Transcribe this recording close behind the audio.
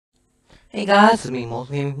Hey guys, it's me,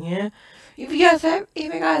 Multigaming here. If you guys are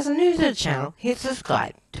new to the channel, hit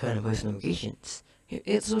subscribe, turn on post notifications.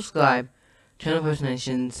 Hit subscribe, turn on post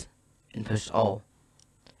notifications, and push all.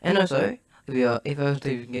 And also, if you like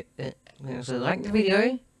the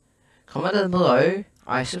video, comment down below,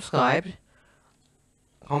 I subscribed.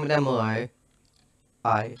 Comment down below,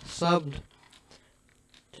 I subbed.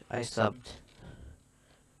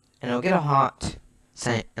 And I'll get a heart.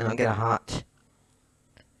 And I'll get a heart.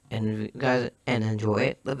 And you guys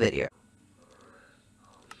enjoy the video.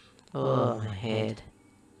 Oh, my head.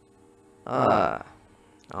 Oh,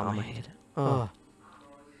 my head. Ugh.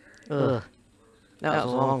 That was a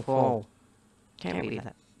long fall. Can't believe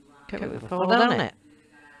that. Can't believe I fell down it.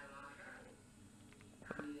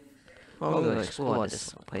 Well, I'm going to explore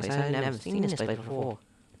this place. I've never seen this place before.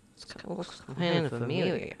 It looks kind of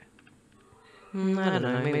familiar. I don't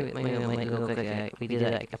know, maybe it look like we did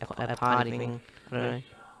a party thing. I don't know.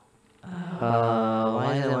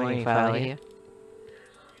 Why is there only file here?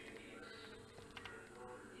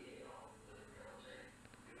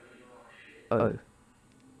 Oh.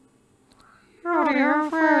 Oh dear,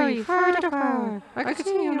 fairy, I can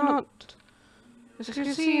see you're not. I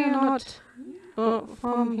can see you're not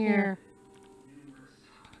from here.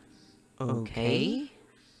 Okay.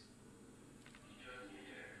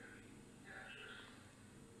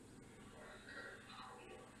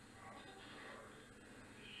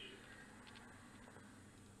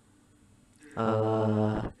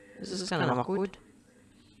 This is kind of awkward.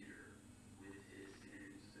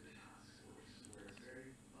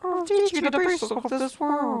 I'll teach you the basics of this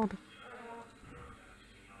world.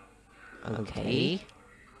 Okay.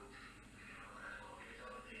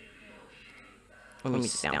 Let me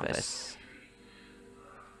sit down first.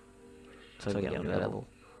 So we get on the level.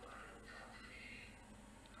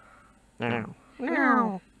 Now.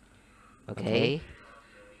 Okay.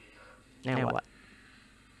 Now what?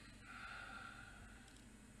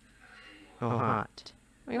 Oh, heart.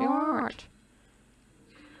 Your heart.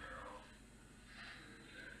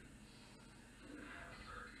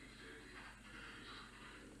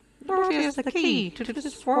 That is the key to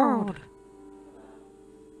this world.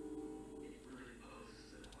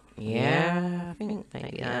 Yeah, I think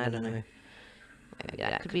maybe, I don't know. Maybe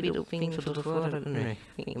that could be little things for the world, I don't know. I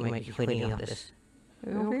think you might be cleaning up this.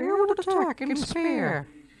 You'll be able to attack and spare.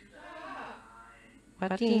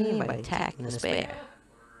 What do you mean by attack and spare?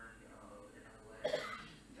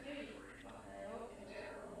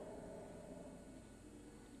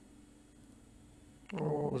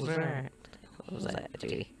 What was that? What was that,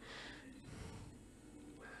 Judy?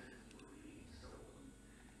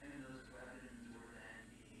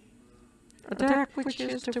 Attack which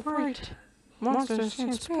is to fight. Monsters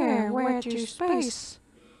can spare where to space.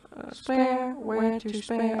 Spare where to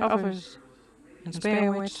spare others. And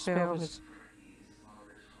spare where to spare others.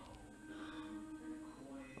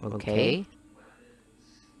 Okay.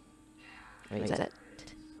 Wait, is that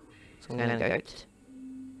some kind of goat?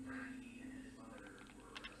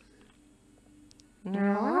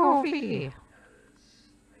 Now, Alfie.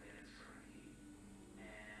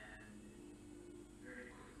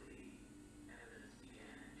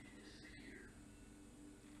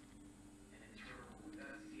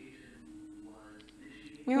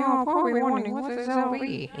 You're probably wondering what is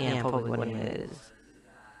LV? Yeah, probably what it is.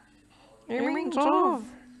 It means of.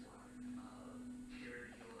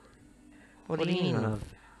 What do you mean of?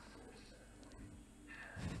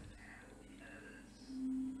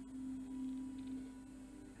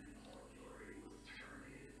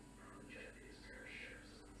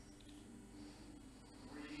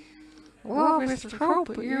 Love is to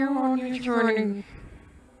help you on your journey.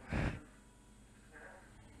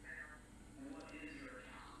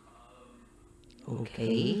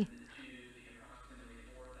 Okay.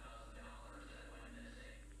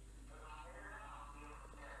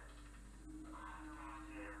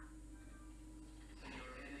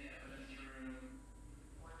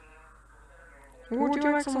 Would you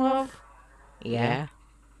like some love? Yeah.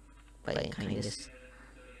 But kind of stuff.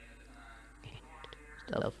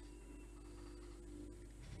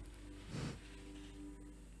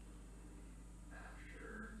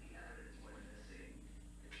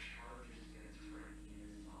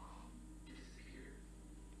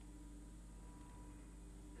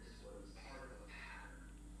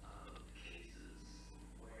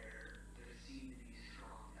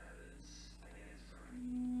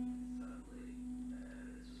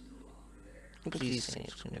 These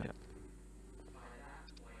things coming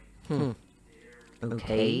up.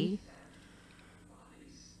 Okay.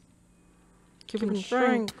 Give him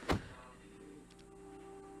strength.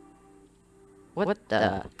 What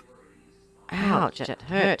the? Ouch, that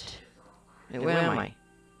hurt. Wait, where am I?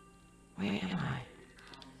 Where am I?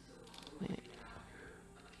 Wait.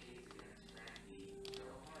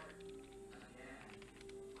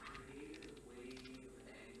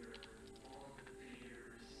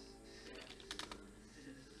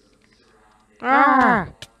 Ah!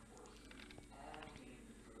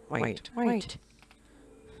 Wait. Wait.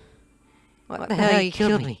 What the hell? You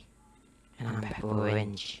killed me. And I'm back for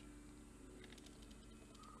revenge.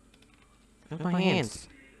 Where's my hands?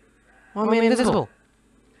 Why am I invisible?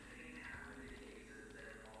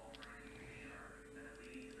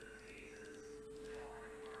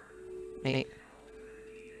 Hey.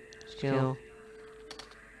 Still.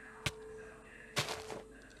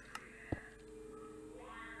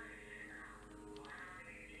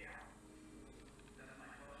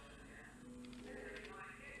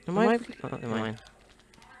 Am I? Oh, never mind.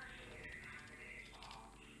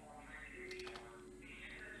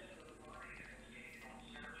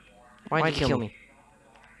 Why'd you kill me?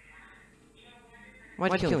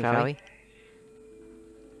 Why'd you kill me, Farley?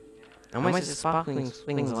 And where's the sparkling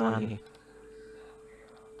things around here?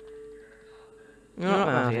 You're not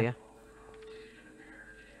around here.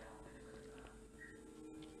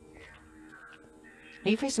 Are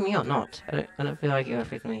you facing me or not? I don't feel like you're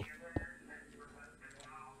facing me.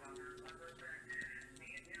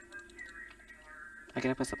 I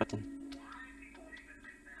gotta press the button.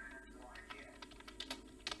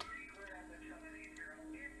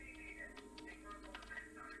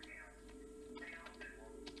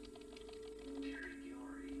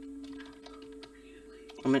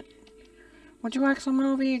 I mean, would you like some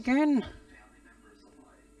movie again?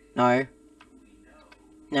 No.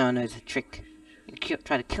 No, it's a trick. You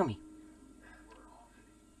try to kill me.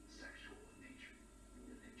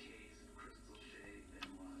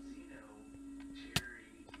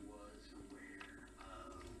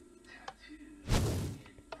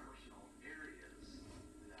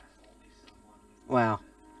 Wow.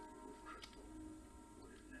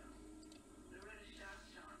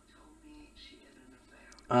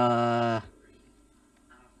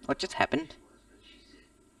 What just happened?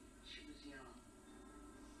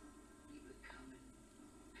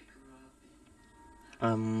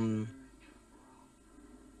 I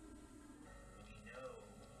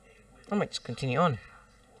might just continue on,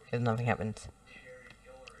 if nothing happens.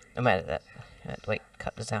 No matter that. Wait,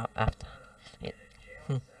 cut this out after. It.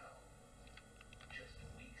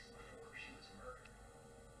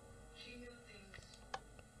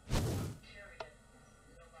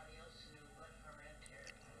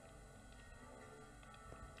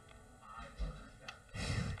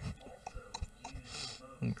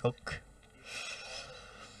 Cook.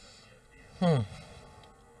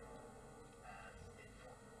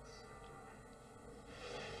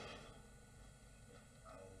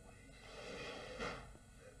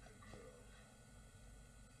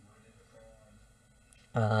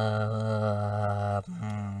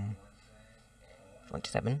 What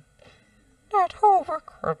just happened? That horrible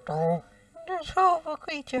creature. That horrible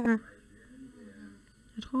creature.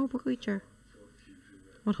 That horrible creature.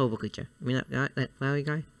 What horrible creature? I mean that guy, that flowery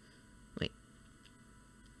guy? Wait.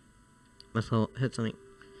 Must have heard something.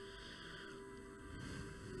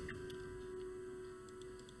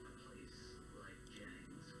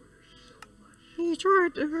 He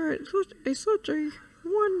tried to hurt such a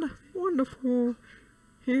wonderful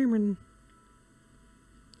human.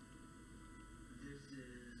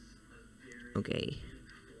 Okay.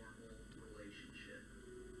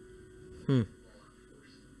 Oh,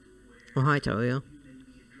 hi, Torio.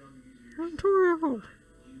 Ontario.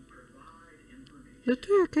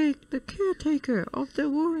 The caretaker of the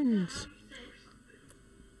ruins.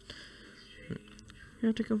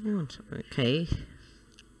 Caretaker of ruins. Okay.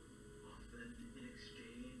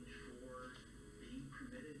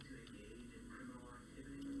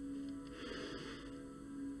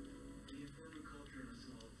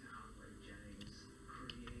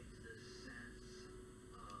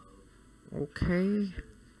 Okay.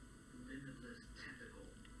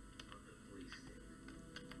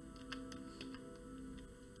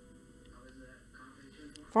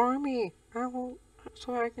 For me, I will,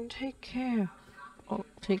 so I can take care. Oh,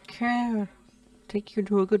 take you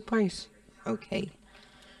to a good place. Okay.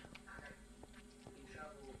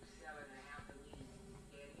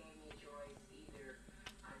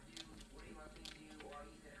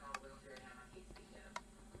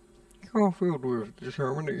 You're filled with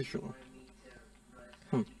determination.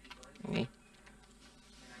 Okay.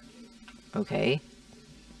 Okay.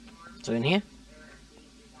 So in here?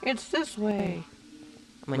 It's this way.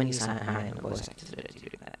 I'm gonna use a voice actor to do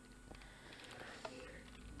that.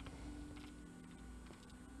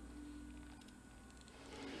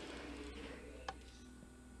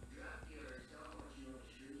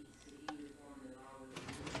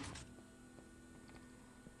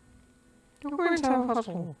 going to have a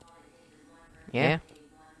hustle. Yeah?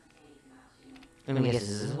 Let me guess,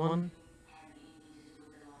 is this one?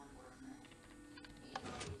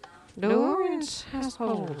 The orange has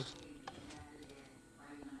holes.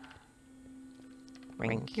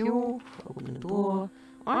 Thank you. Open the door.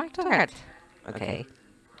 Like that. Okay.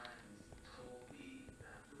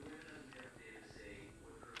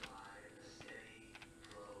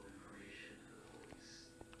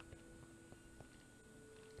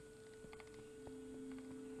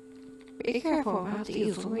 Be careful about the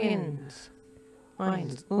evil winds.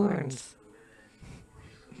 Winds, urns.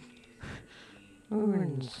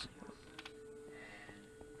 Urns.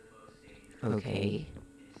 Okay.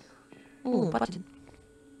 Ooh, button.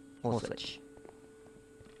 Or switch.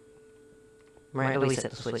 Right, do we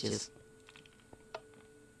set the switches?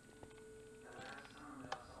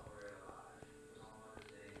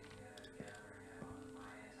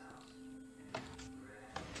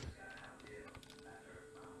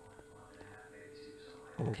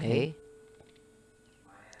 Okay.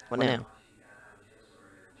 What now?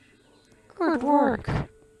 Good work.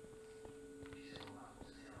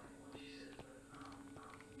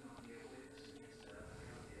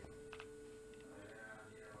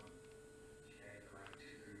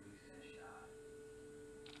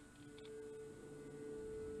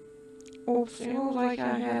 Oops, it looks like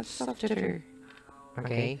I had stuff to do.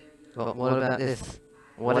 Okay. But what about this?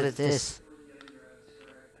 What is this?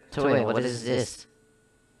 Toy, what is this?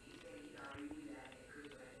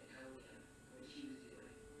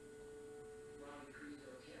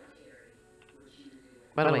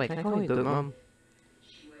 By the way, can I call you Good Mom?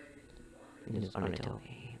 It is undert.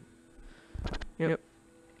 Yep.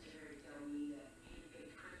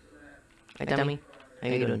 Hey, dummy. How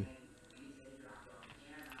you doing?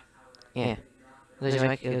 Yeah. Looks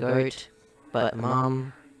like a goat, but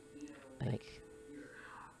mom, like,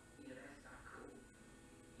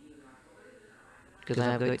 because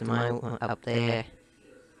I have goat in my up there.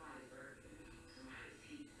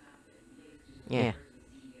 Yeah.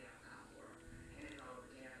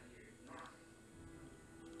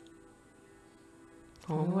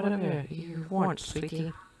 Oh, whatever you want,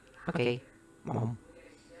 sweetie. Okay. Mom.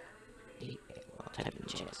 I'll type in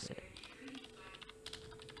chest.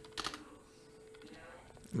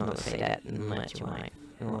 I'm not gonna say that much, you might.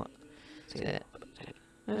 You know what? Say that.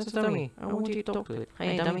 That's a dummy. I want you to talk to it.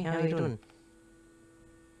 Hey, dummy, how you doing?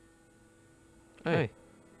 Hey.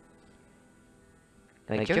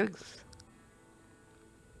 Like jokes?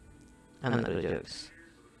 I'm not good at jokes.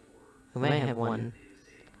 We may have one.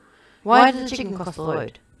 Why does the chicken cost the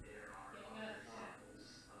load?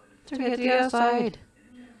 To get the other side.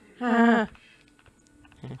 Ha.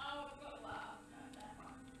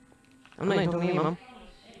 I'm not even talking to you, Mum.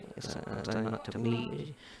 It's not to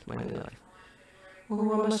me. It's my life.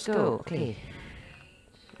 Oh, I must go. Okay.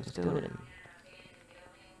 Let's go then.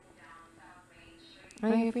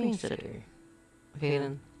 How you feeling, sister? Okay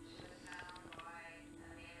then.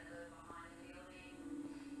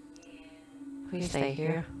 Please stay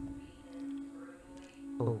here.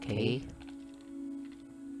 Okay.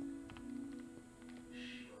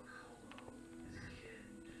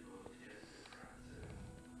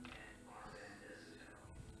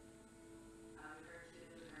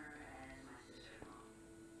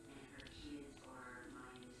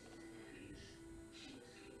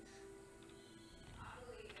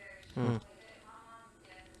 Hmm.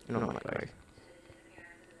 No, my God.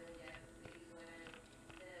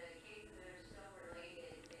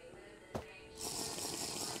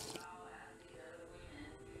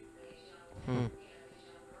 Hmm.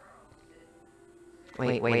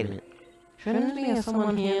 Wait a minute. Shouldn't we have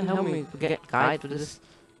someone here and help me get guide to this?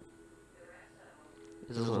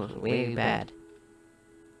 This is way bad.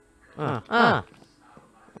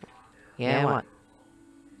 Yeah, what?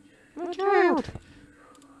 My child.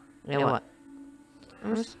 Yeah, what?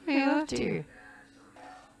 I'm sorry I left you.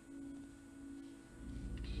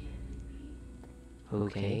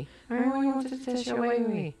 Okay. I really wanted to test your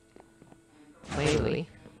way. Wait.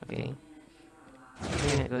 Okay.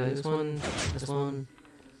 Yeah, go this one,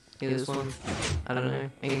 maybe this one. I don't know.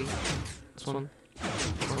 Maybe this one.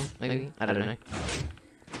 Maybe. I don't know.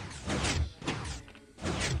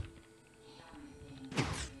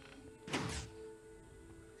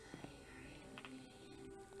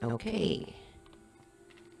 Okay.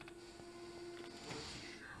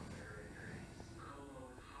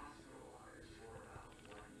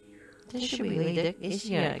 This should be really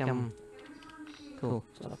easy. Cool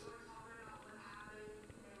stuff.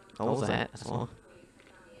 What was that? That's all.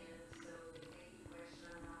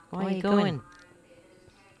 Where are you going?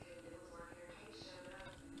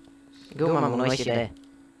 Go, Mum. I'm gonna waste you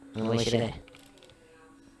there.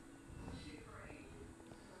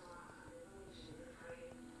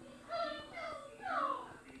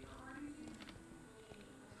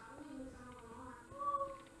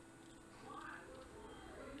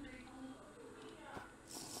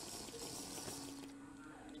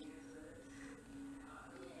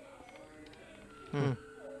 Hmm.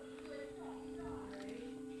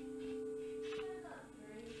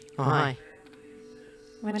 Oh, hi.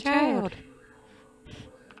 My child.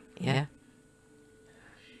 Yeah?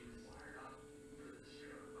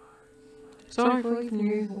 Sorry for leaving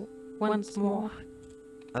you once more.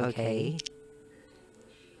 Okay.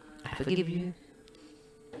 I forgive you.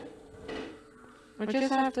 I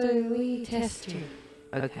just have to retest you.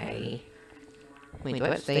 Okay. Wait, do I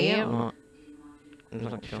have to stay here or not? I'm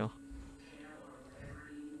not sure.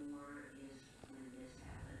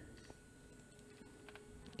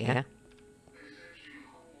 Yeah?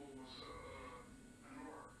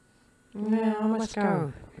 Yeah, I must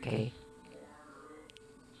go. Okay.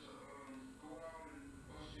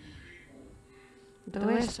 The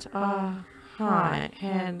rest are hard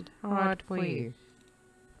and hard for you.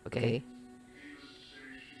 Okay.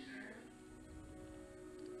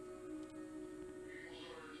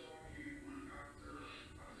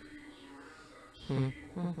 Hmm.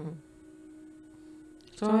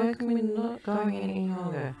 So I can be not going any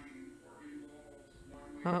longer.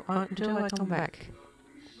 Until I come back.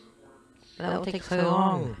 That will take so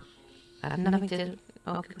long. I have nothing to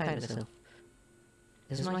occupy myself.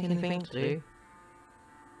 There's not anything to do.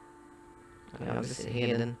 Okay, I'll just sit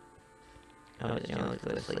here then. I'll just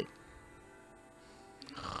go to sleep.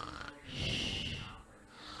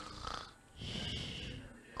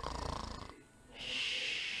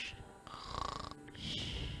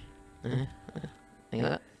 Think of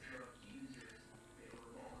that.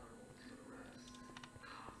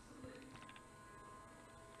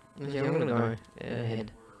 Yeah, I'm gonna go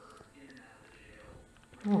ahead.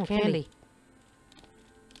 Oh, candy.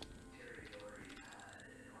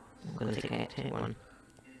 I'm gonna take one.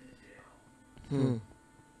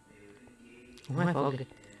 Why fog?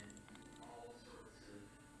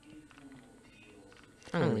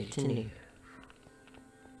 I'm gonna continue.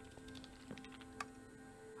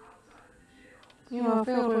 You are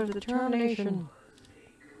filled with determination.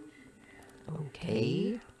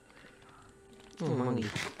 Okay. Oh, monkey.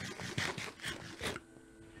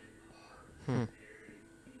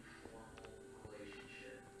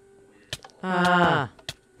 Ah.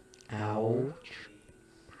 Ouch.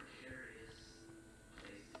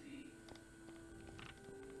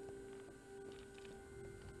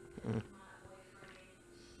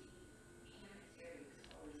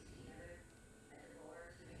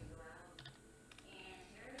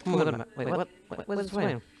 Oh my god, wait, what? Where's the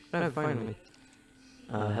phone? Don't have a phone on me.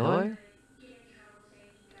 Hello?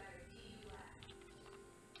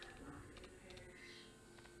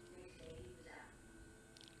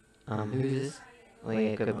 Who's this? Oh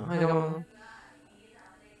yeah, good one. Hi, good one.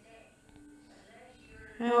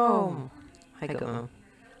 Home. Hi, good one.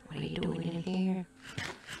 What are you doing in here?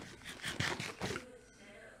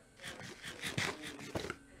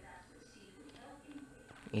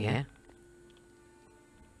 Yeah?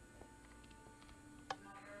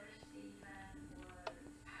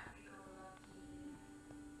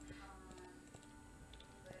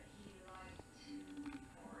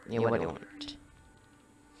 Yeah, what do you want?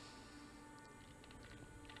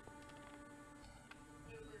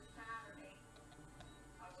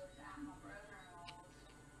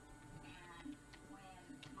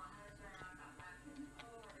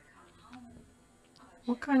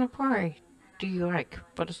 What kind of pie do you like?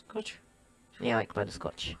 Butterscotch? Yeah, I like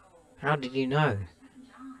butterscotch. How did you know?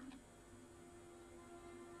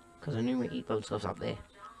 Because I knew we eat butterscotch up there.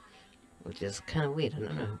 Which is kind of weird, I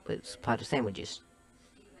don't know, but it's part of sandwiches.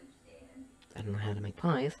 I don't know how to make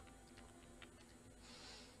pies.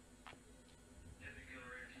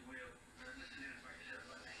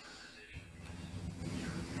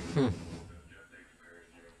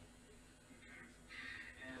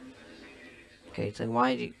 Okay, so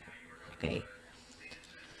why do you... Okay.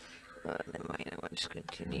 Never mind, I'll just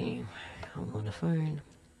continue. I'm on the phone.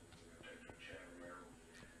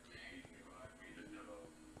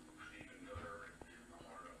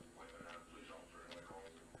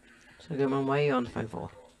 So go on, why are you on the phone for?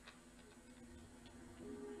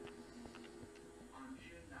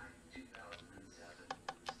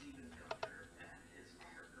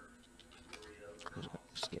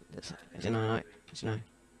 Skip this. Is it no? It's no.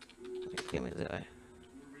 Give me the...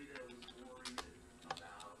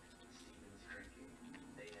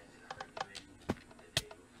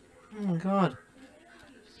 Oh my god.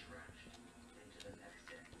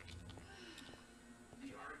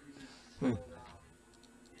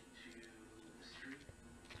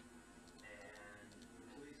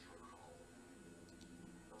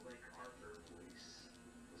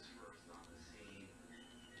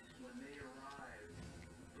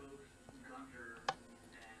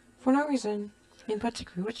 For no reason. In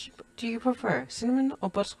particular, which do you prefer, cinnamon or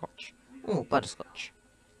butterscotch? Oh, butterscotch.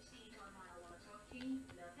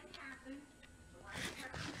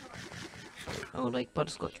 I would like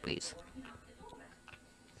butterscotch, please.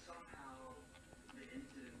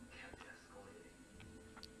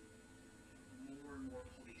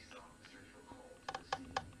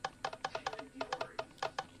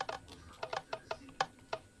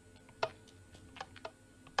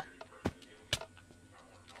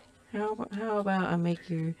 How about I make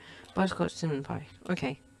you butterscotch cinnamon pie?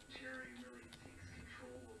 Okay.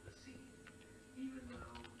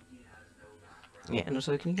 Yeah, and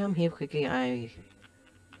also, can you come here quickly? I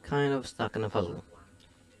kind of stuck in a puzzle.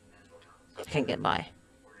 I can't get by.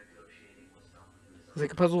 It's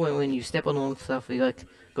like a puzzle when you step on all stuff, it like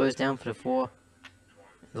goes down for the floor.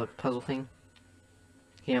 It's like a puzzle thing.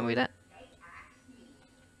 Can you read that?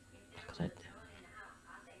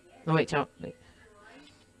 No, wait, tell. Wait.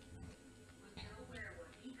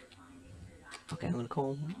 Okay, I'm gonna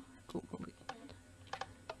call.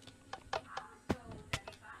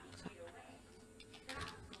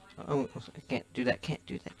 Oh, I can't do that. Can't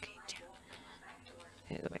do that.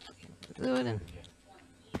 Okay, go back. Do it then.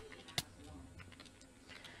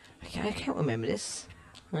 I can't remember this.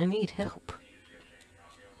 I need help.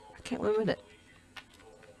 I can't remember that.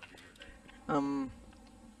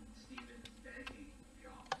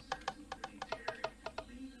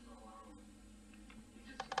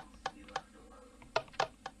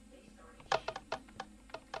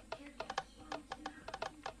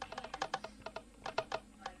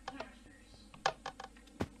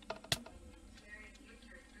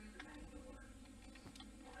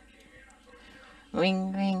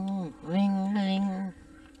 Ring, ring, ring, ring.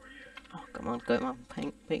 Oh, come on, go, Mum.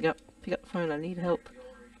 Pick up the phone. I need help.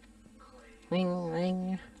 Ring,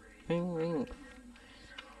 ring, ring, ring.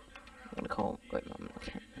 I'm gonna call. Great, Mum.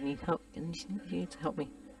 Okay, I need help. You need to help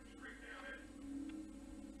me.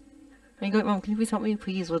 Hey, Great Mum, can you please help me,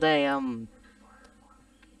 please, with a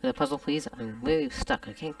puzzle, please? I'm really stuck.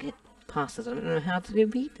 I can't get past this. I don't know how to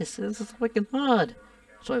beat this. This is freaking hard.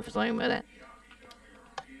 Sorry for saying about that.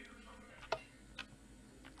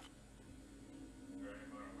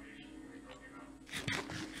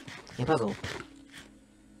 A puzzle.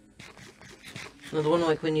 No, the one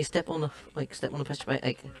like when you step on the pressure button,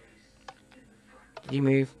 like, did you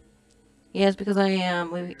move? Yeah, it's because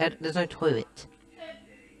there's no toilet.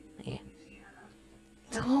 Yeah.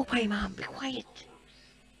 It's a hallway, Mom. Be quiet.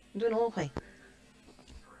 I'm doing a hallway.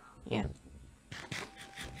 Yeah.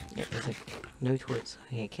 Yeah, there's like no toilets.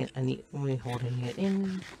 Okay, I need only holding it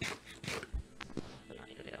in.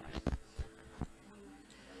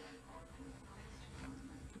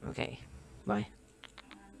 Okay. Bye.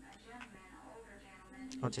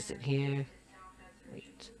 I'll just sit here.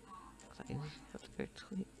 Wait. I have to go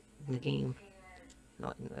to in the game,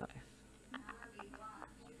 not in the life.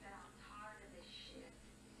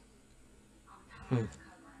 Hmm.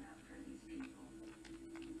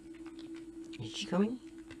 Is she coming?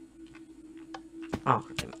 Oh,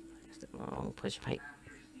 damn it. Oh, push pipe.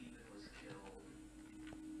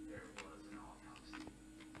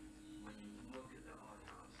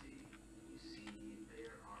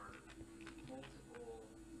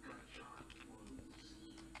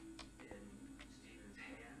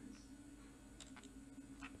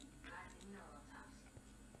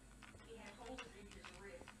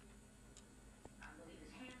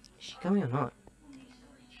 Is she coming or not?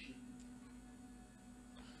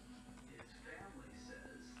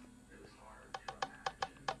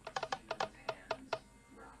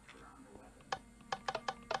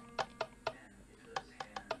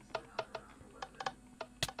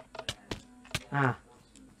 Ah.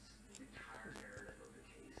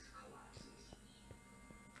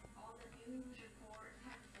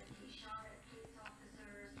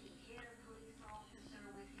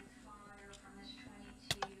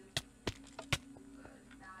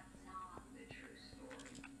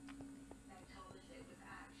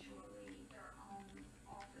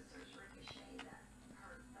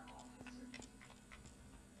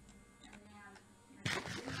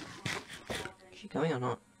 Is she coming or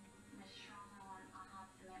not?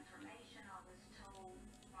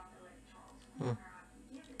 Hmm.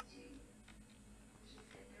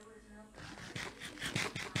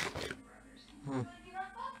 Hmm.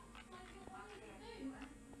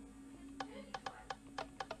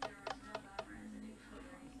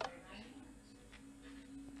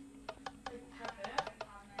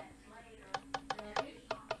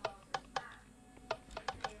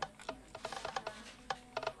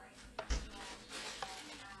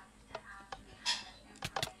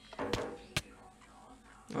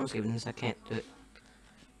 I was giving this, I can't do it.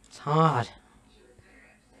 It's hard.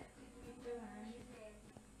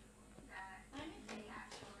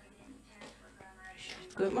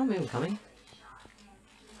 good mum even coming.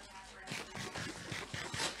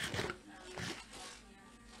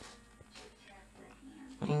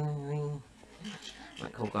 Ring ring.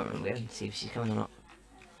 Right, cool, go around there and see if she's coming or not.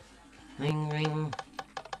 Ring ring.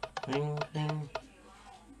 Ring ring.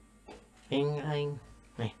 Ring ring.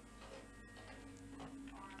 Hey.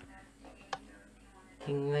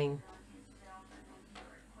 Ring ring.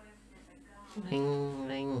 Ring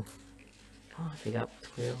ring. Oh, pick up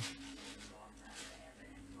the wheel.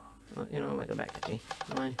 Oh, you know, I might go back actually.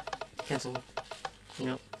 Mine. Cancel. You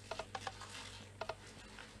know.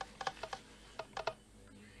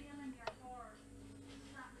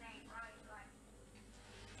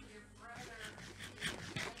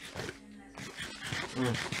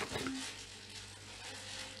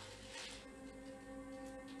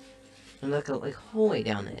 And look, like, whole way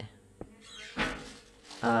down there.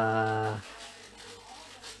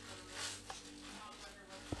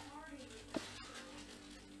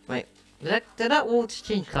 Wait. Did that wall just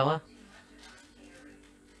change colour?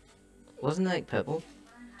 Wasn't it like purple?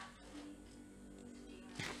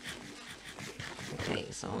 Okay,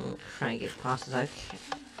 so I'm trying to get past this.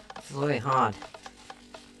 It's very hard.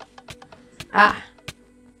 Ah!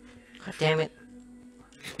 God damn it.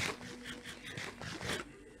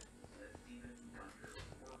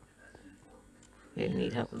 We didn't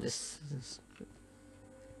need help with this.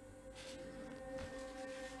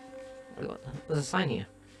 There's a sign here.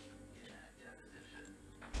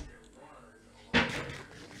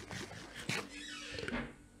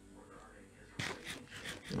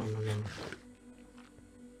 No, no, no.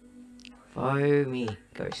 Follow me,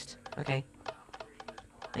 ghost. Okay.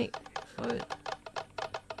 Hey, follow it.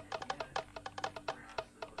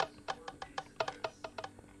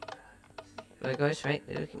 Where it goes, right?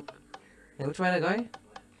 Hey, which way to go?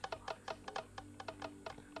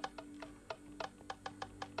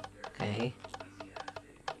 Okay.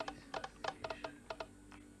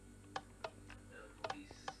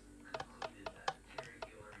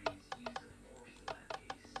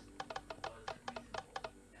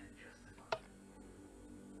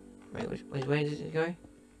 Right, which way did it go?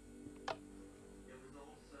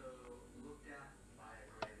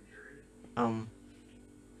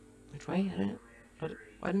 Which way?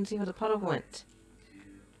 I didn't see where the puddle went.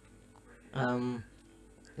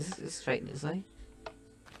 Is this straight this way?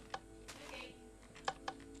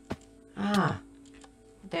 Ah!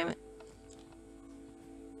 Damn it.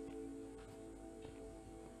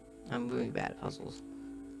 I'm really bad at puzzles.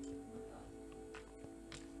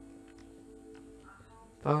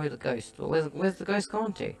 Follow the ghost. Well, where's the ghost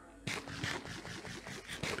gone to?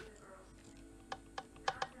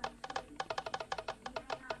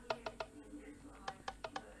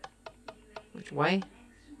 Which way?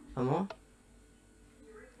 One more?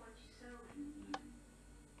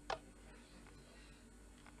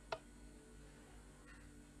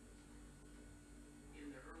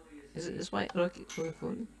 Is it this way? Look.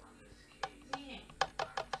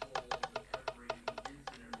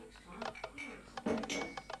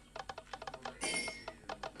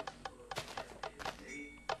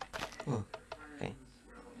 Oh, okay.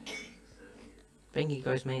 Thank you,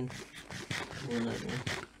 ghost man.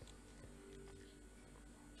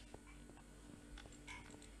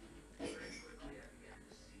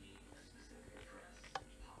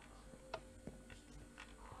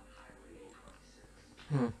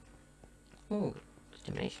 Oh,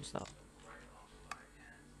 determination stuff.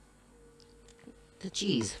 The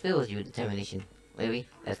cheese fills you with determination. Maybe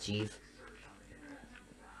that's cheese.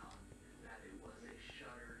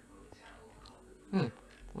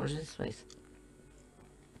 What is this place?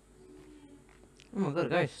 Oh my god, a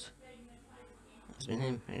ghost. It's been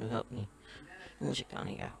him, and he'll help me. Let me check down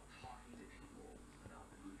here.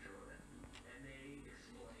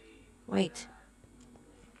 Wait.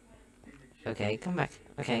 Okay, come back.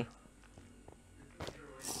 Okay.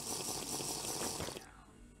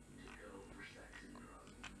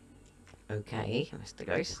 Okay, Mr.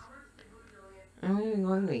 Ghost. I'm really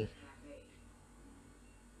hungry.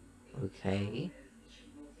 Okay.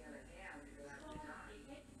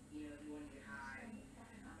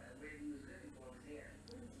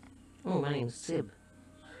 Oh, my name's Sib.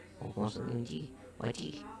 Or what's the name?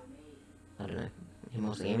 YT. I don't know. Him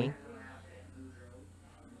also gaming.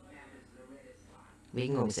 We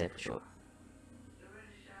can call me Sib for short.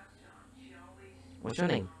 What's your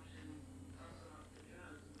name?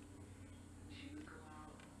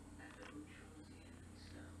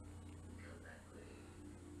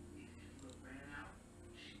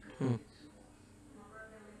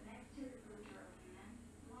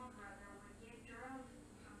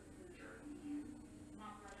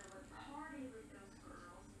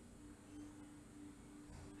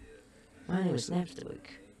 my name is Napster.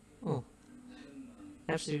 Oh,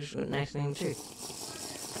 Napster's got a nice name too.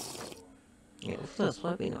 Yeah, what's that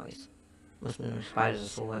slurping noise? Must be no spiders or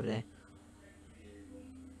so over there.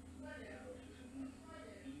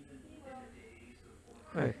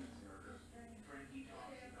 Oh.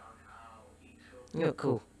 You're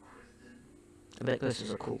cool. I bet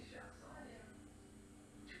ghosts are cool.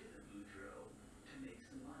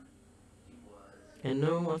 And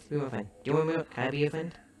no one wants to be my friend. Do you want me to, can I be your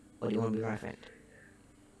friend? Or do you want to be my friend?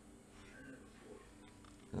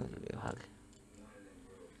 I'll give you a hug.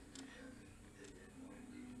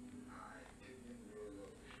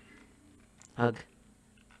 Hug.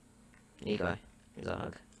 There you go. Here's a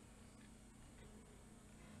hug.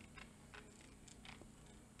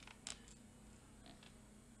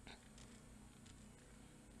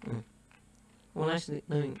 Well, nice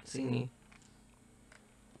seeing you.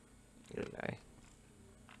 Good guy.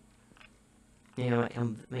 Yeah, I might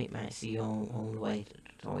come meet Matt, see you on the way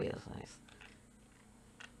to all the other place.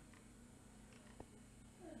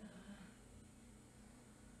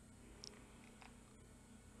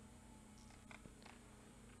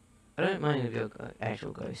 I don't mind if you're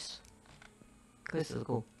actual ghosts. Ghosts are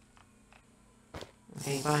cool.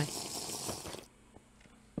 Okay, bye.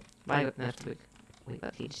 Bye, but that's good. Wait,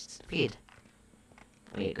 but he just disappeared.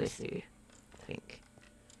 Wait, it goes through. I think.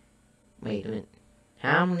 Wait a minute.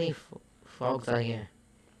 How many frogs are here?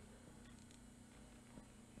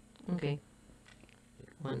 Okay.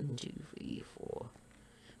 1, 2, 3, 4.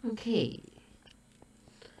 Okay.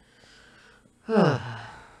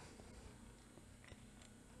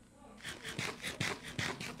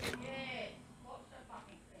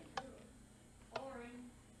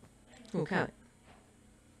 Oh, carrot.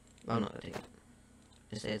 I'm not gonna take it.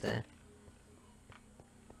 It stays there.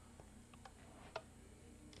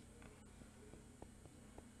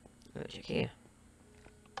 Go check here.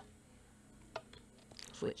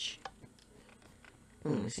 Switch.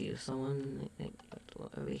 Let me see if someone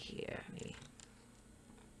over here. Maybe.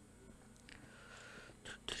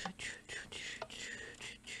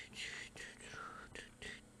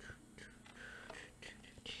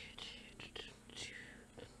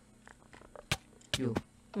 You.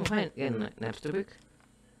 Oh, fine. Again, Napster book.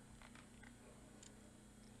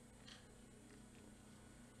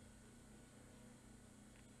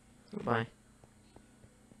 Goodbye.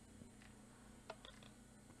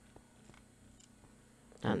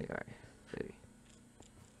 Time to go. Food.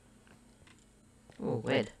 Oh,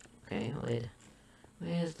 lead. Okay, lead.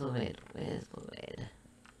 Where's the lead? Where's the lead?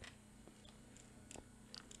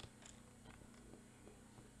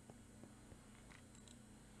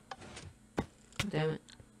 Damn it.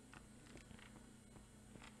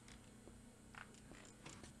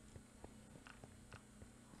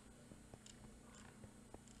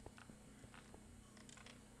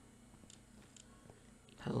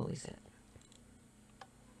 How is it?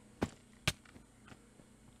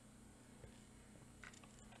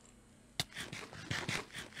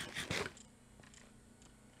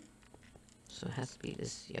 So it has to be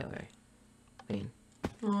this yellow thing.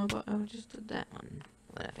 Oh, but I just did that one.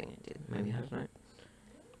 Well, I think I did. Maybe I don't know.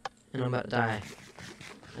 And I'm about to die.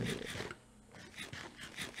 I did it.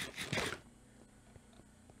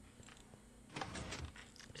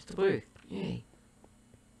 It's the blue. Yay.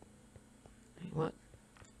 Wait, what?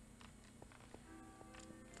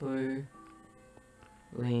 Blue.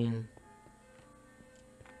 Green.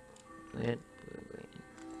 Red. Blue, green.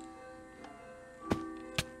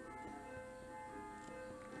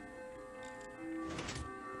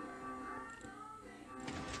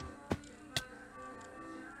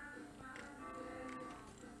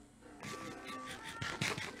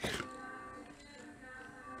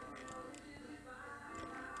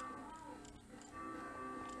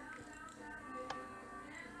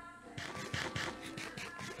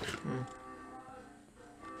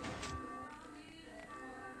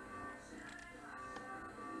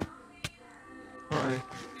 Uh-oh.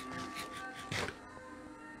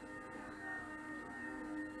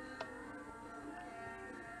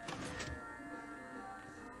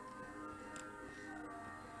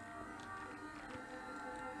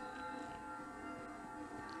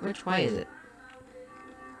 Which way is it?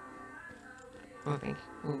 Oh, thank you.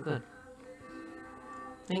 Oh, good.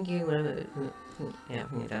 Thank you, whatever. Yeah, I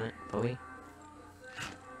think I've done it, probably.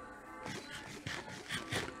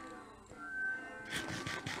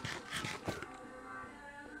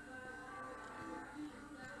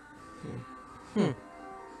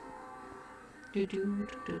 Do do do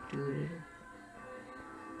do do.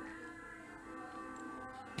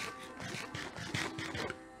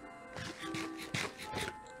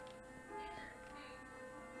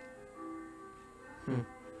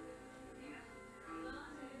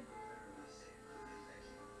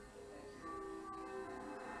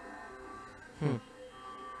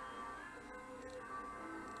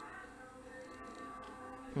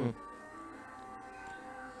 Oh,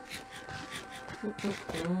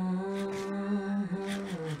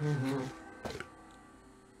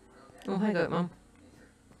 hi, Goat Mum.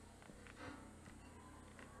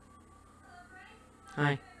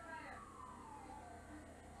 Hi.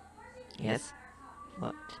 Yes?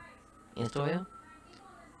 What? Astoria?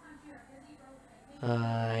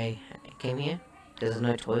 I came here. There's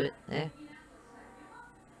no toilet there.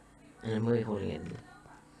 And I'm really holding it.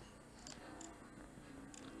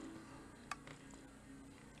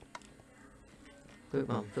 Goat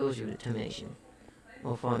Mum fills you with determination.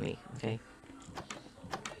 Well, follow me, okay?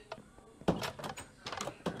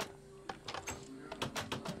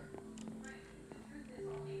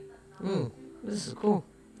 This is cool.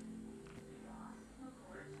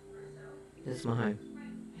 This is my home.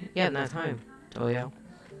 Yeah, nice home. Toyo.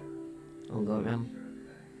 Oh, Goat Mum.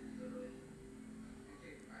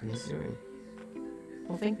 And this is the room.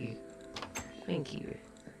 Well, thank you. Thank you.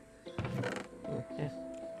 Yeah.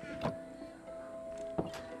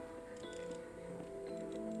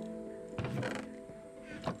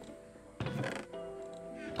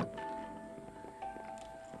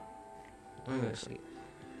 I'm gonna sleep.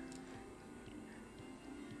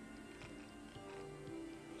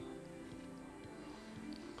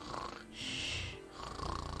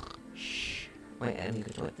 Shh. Wait, I need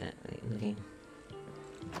to go to that in the game.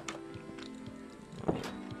 Right.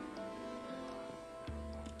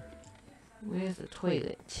 Where's the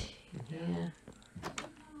toilet? In here.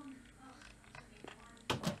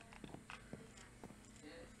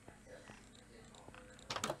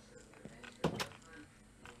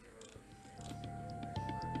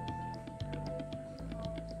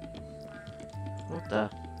 What the?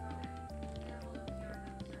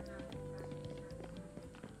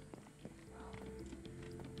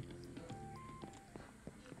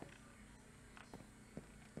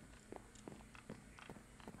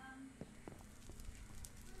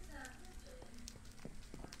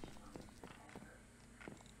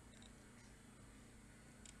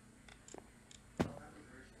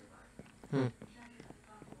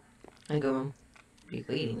 I go, Mum. Be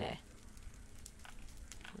waiting there.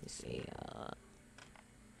 Let me see,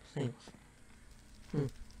 things.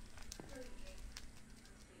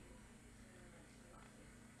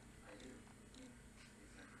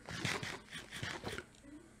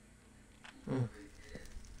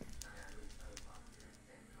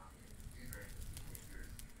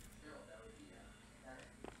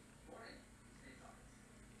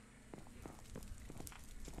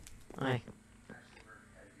 Aye.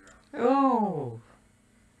 Oh!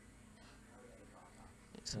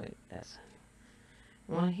 So that's...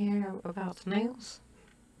 Wanna hear about snails?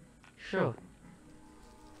 Sure.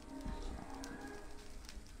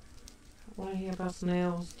 Wanna hear about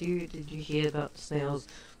snails? Did you hear about the snails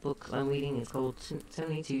book I'm reading? It's called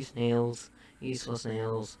 72 Snails. Useful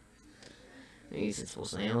Snails. Useful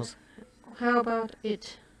Snails. How about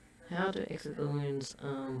it? How to exit the wounds,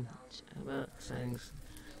 how about things?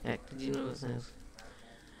 Yeah, did you know what things?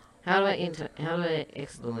 How do I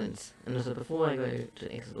exit the wounds? And also before I go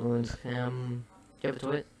to exit the wounds, do you have a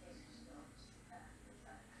toilet?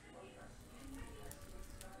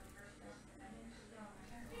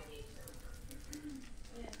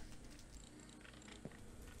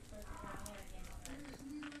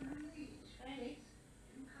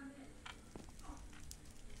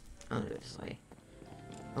 I'll do it this way.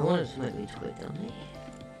 I wanted to make me toilet down here.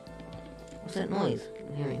 What's that noise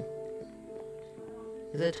I'm hearing?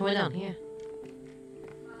 Is there a toilet down here?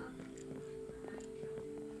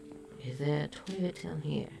 Is there a toilet down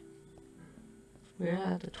here? Where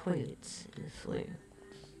are the toilets in this room?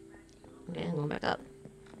 Okay, I'm going back up.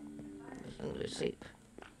 I'm going to sleep.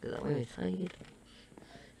 Because I'm really tired.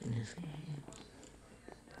 In this game.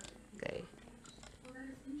 Okay.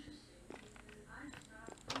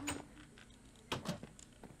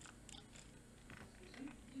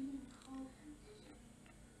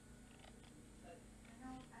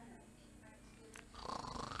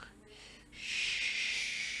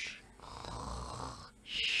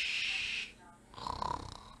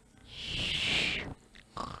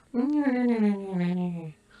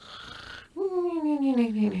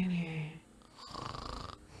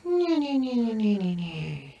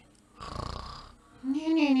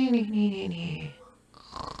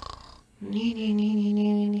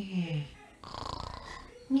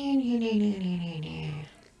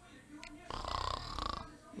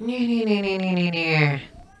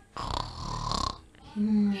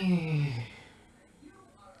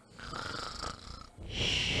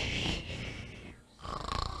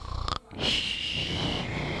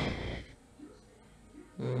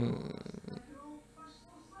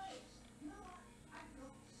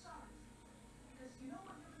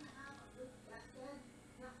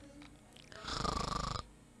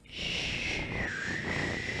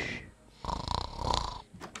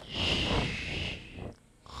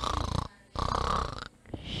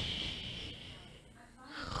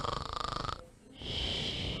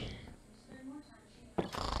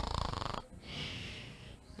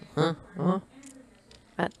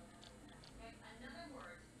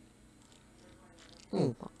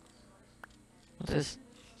 What's this?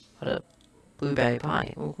 What a blueberry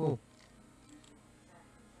pie. Oh, cool.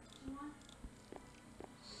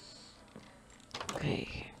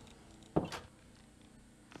 Okay.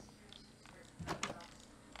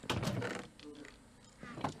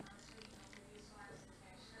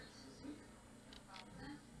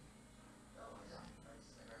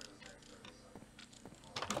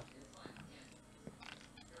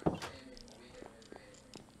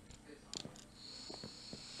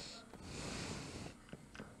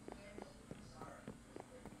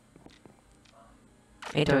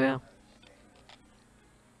 Hey, Toyo.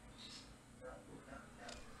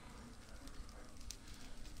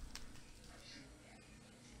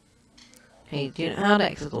 Hey, do you know how to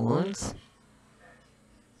exit the wounds?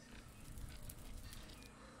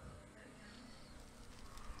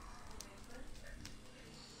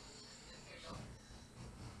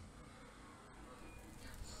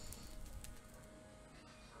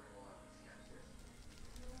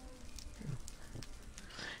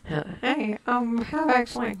 Hey, have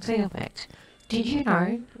excellent effect. Did you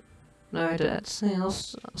know? No, that's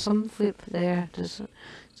some flip there. Just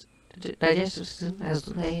digestive system as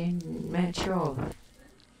they mature.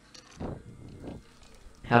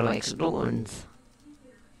 How do I exit the wounds?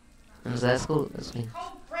 And is that school? That's me.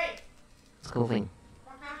 School thing.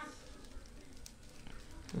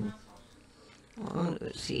 Well,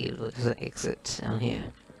 let's see, there's an exit down here.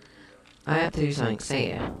 I have to do something,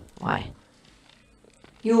 say it. Why?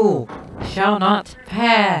 You shall not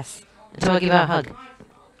pass until I give her a hug.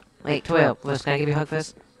 Wait, Toyo, first, can I give you a hug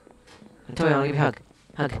first? Toyo, I want to give you a hug.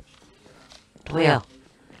 Hug. Toyo,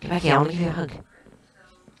 get back here, I want to give you a hug.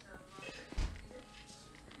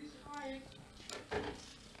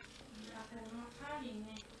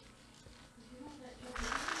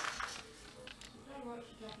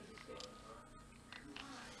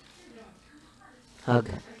 Hug.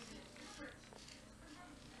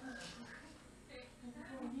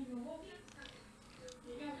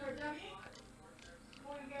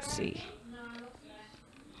 Let's see.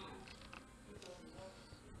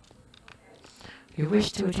 You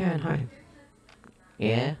wish to return home?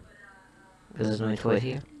 Yeah? Because there's no toilet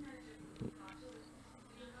here?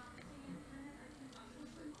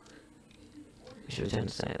 We should return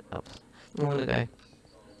to stand up. I want to go.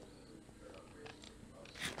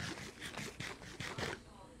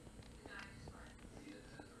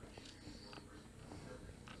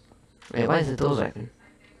 Wait, why is the doors open?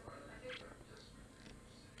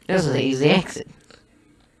 This is an easy exit.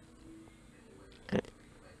 God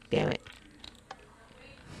damn it.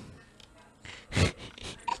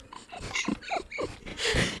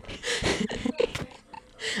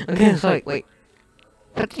 Okay, sorry, wait.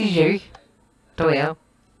 What did you do? Toyo?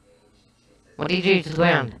 What did you do to the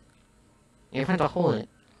ground? You found a hole in it.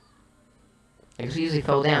 I could easily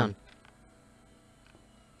fall down.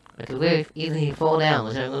 I could really easily fall down,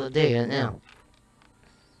 which I'm gonna do right now.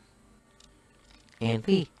 And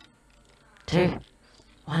 3, 2,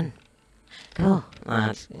 1, go.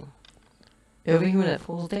 Every human that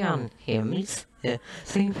falls down here meets the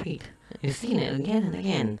same fate. You've seen it again and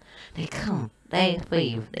again. They come, they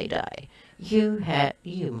leave, they die. You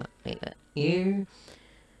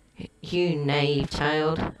naive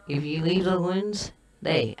child. If you leave the wounds,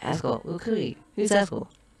 they, Asgore, will kill you. Who's Asgore?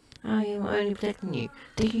 I am only protecting you.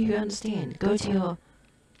 Do you understand? Go to your...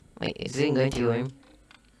 Wait, is it going to your room?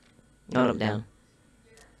 Not up, down.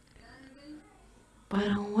 But I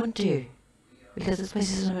don't want to. Because this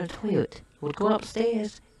place isn't a toilet. We'll go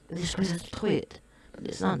upstairs, this place is a toilet. But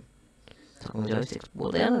it's not. So I'm going to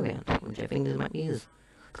explore the underground, which I think this might be is.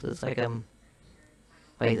 Because it's like,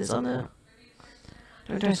 wait, it's on the...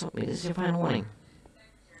 Don't try to stop me, this is your final warning.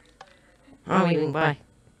 I'm leaving, bye.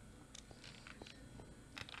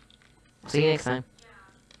 See you next time.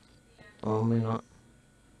 Or maybe not.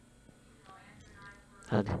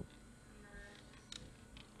 Hug.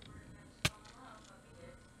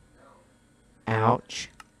 Ouch.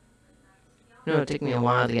 No, it took me a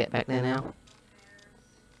while to get back there now.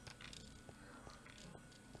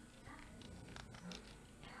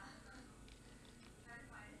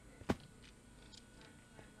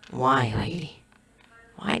 Why, lady?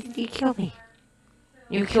 Why did you kill me?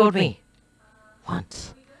 You killed me.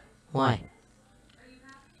 Once. Why?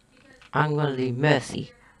 I'm gonna do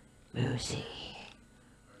mercy. Mercy.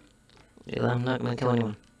 I'm not gonna kill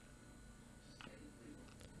anyone.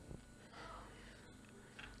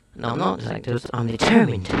 No, I'm not. I'm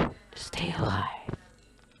determined to stay alive.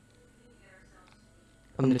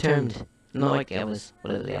 I'm determined. Not like I was,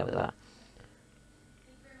 whatever the others are.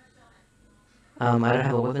 I don't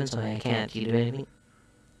have a weapon, so I can't actually do anything.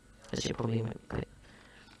 I should probably might quit.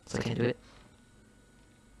 So I can't do it.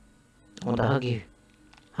 I want to hug you.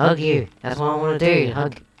 Hug you. That's what I want to do.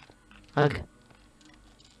 Hug. Hug.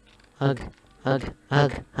 Hug. Hug.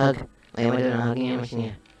 Hug. Hug. Wait, am I doing a hugging animation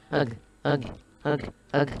here? Hug. Hug. Hug.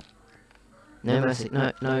 Hug. No mercy.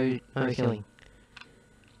 No killing.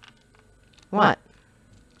 What?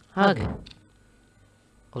 Hug.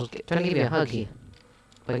 I was trying to give you a hug here.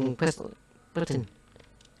 But I can press the button.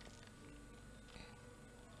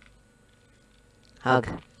 Hug.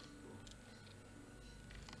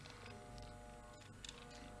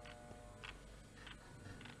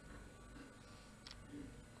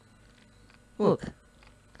 Look.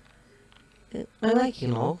 I like you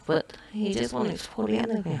and all, but you just want to explore the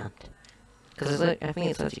underground. Because I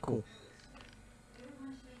think it's actually cool.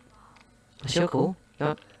 But you're cool.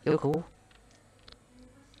 You're cool.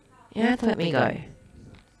 You have to let me go.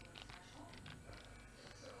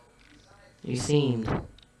 You seemed...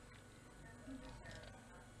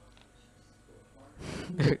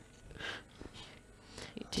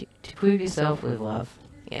 to prove yourself with love.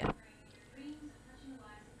 Yeah.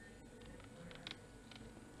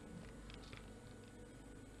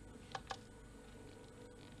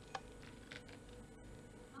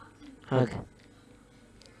 Hug.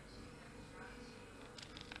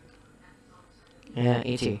 Yeah,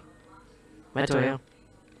 you too. Victoria,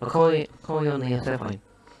 I'll call you on the telephone.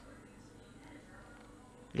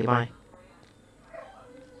 Goodbye.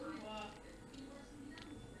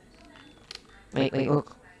 Wait,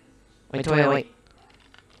 look. Victoria, wait.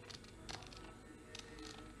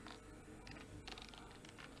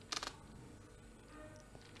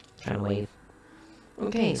 Trying to wave.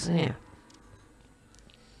 Okay, so yeah.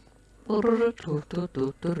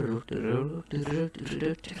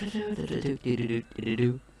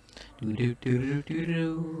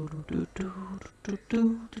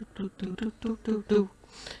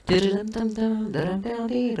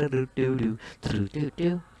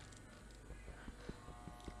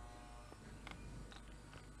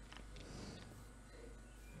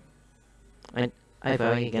 I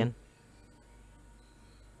vote again.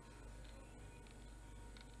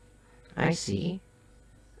 I see.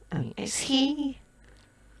 I see.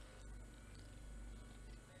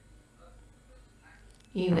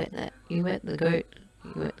 You let the goat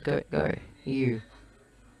go. You.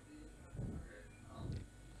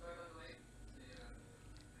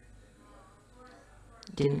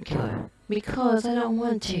 Didn't kill her. Because I don't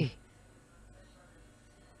want to.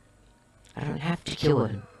 I don't have to kill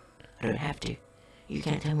her. I don't have to. You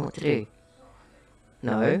can't tell me what to do.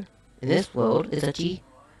 No. In this world, it's actually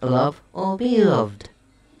love or be loved.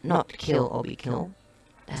 Not kill or be killed.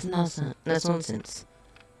 That's nonsense. That's nonsense.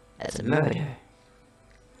 That's a murder.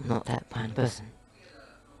 I'm not that kind of person.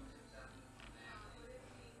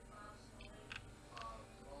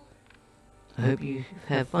 I hope you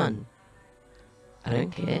have fun. I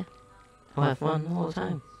don't care. I'll have fun all the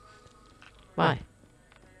time. Bye.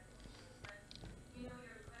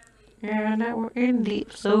 Yeah, and that will end the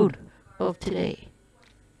episode Of today's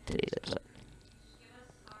episode.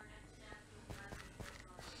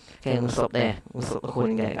 Okay, I'm gonna stop there. I'm gonna stop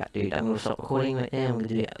recording there, dude. I'm gonna stop recording right there. I'm gonna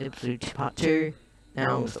do episode part 2. Now I'm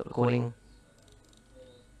gonna stop recording.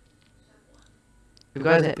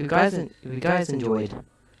 If you guys enjoyed,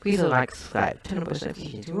 please like, subscribe, turn on post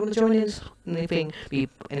notifications. If you want to join in anything, be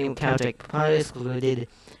any counter pilots, because we did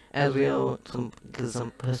as real, because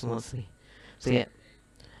some person wants to see. So yeah,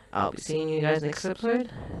 I'll be seeing you guys next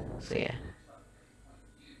episode. So yeah.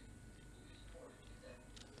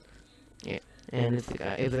 Yeah. And if the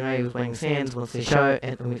guy who's playing Sands wants to shout,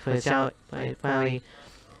 and when we first shout, finally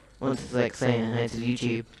wants to like say hi to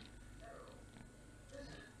YouTube.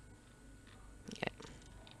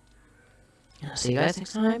 Yeah. I'll see you guys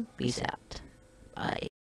next time. Peace out. Bye.